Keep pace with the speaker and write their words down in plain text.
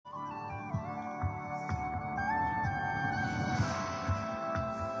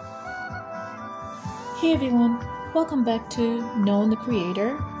Hey everyone, welcome back to Knowing the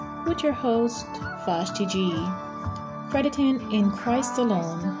Creator with your host, Vashti G. Crediting in Christ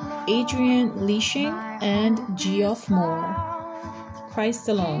Alone, Adrian Leashing and Geoff Moore. Christ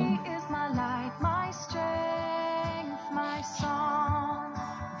Alone.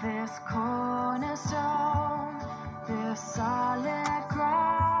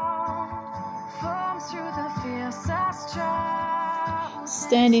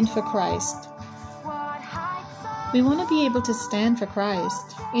 Standing for Christ. We want to be able to stand for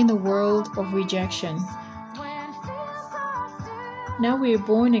Christ in the world of rejection. Now we are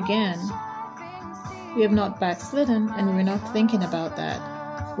born again. We have not backslidden, and we're not thinking about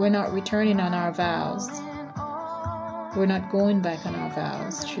that. We're not returning on our vows. We're not going back on our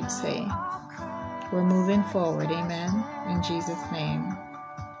vows, should say. We're moving forward, amen, in Jesus' name.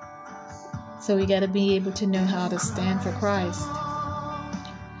 So we got to be able to know how to stand for Christ.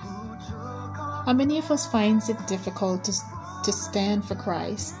 How many of us finds it difficult to stand for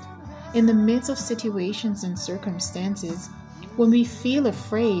Christ in the midst of situations and circumstances when we feel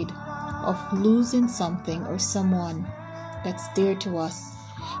afraid of losing something or someone that's dear to us?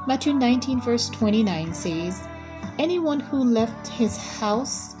 Matthew 19 verse 29 says, "Anyone who left his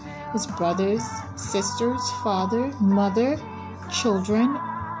house, his brothers, sisters, father, mother, children,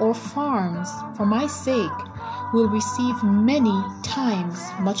 or farms for my sake will receive many times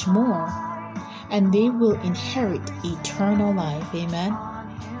much more, and they will inherit eternal life." Amen.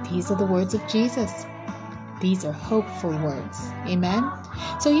 These are the words of Jesus. These are hopeful words. Amen.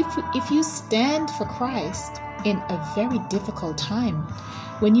 So if you stand for Christ in a very difficult time,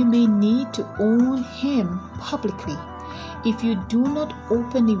 when you may need to own Him publicly, if you do not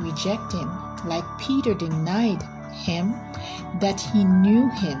openly reject Him, like Peter denied Him, that he knew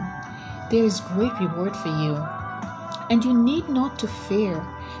Him, there is great reward for you. And you need not to fear,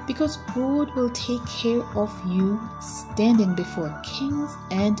 because God will take care of you standing before kings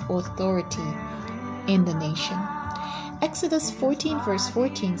and authority in the nation. Exodus 14 verse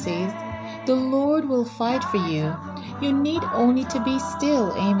 14 says, "The Lord will fight for you. You need only to be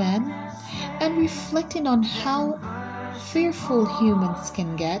still." Amen. And reflecting on how fearful humans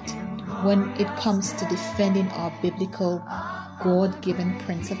can get when it comes to defending our biblical God-given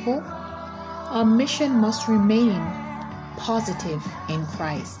principle, our mission must remain positive in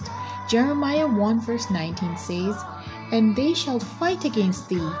Christ. Jeremiah 1 verse 19 says, "And they shall fight against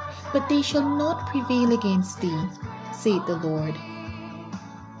thee, but they shall not prevail against thee, saith the Lord."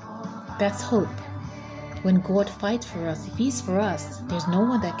 That's hope. When God fights for us, if He's for us, there's no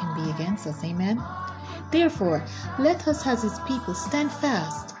one that can be against us. Amen. Therefore, let us as His people stand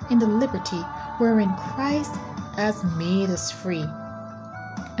fast in the liberty wherein Christ has made us free.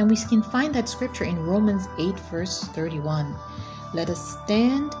 And we can find that scripture in Romans 8 verse 31. Let us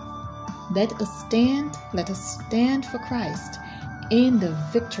stand for Christ in the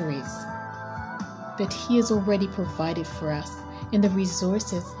victories that He has already provided for us, in the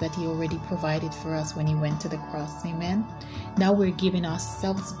resources that He already provided for us when He went to the cross. Amen. Now we're giving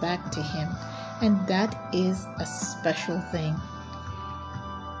ourselves back to Him, and that is a special thing.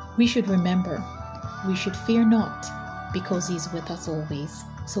 We should remember, we should fear not, because He's with us always.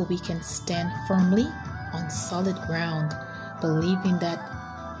 So we can stand firmly on solid ground, believing that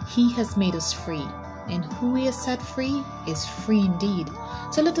He has made us free, and who He has set free is free indeed.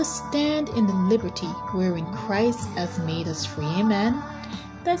 So let us stand in the liberty wherein Christ has made us free. Amen.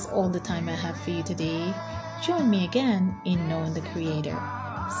 That's all the time I have for you today. Join me again in Knowing the Creator.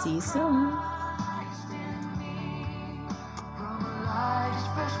 See you soon.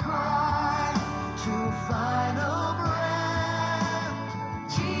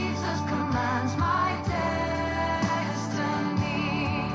 Jesus commands my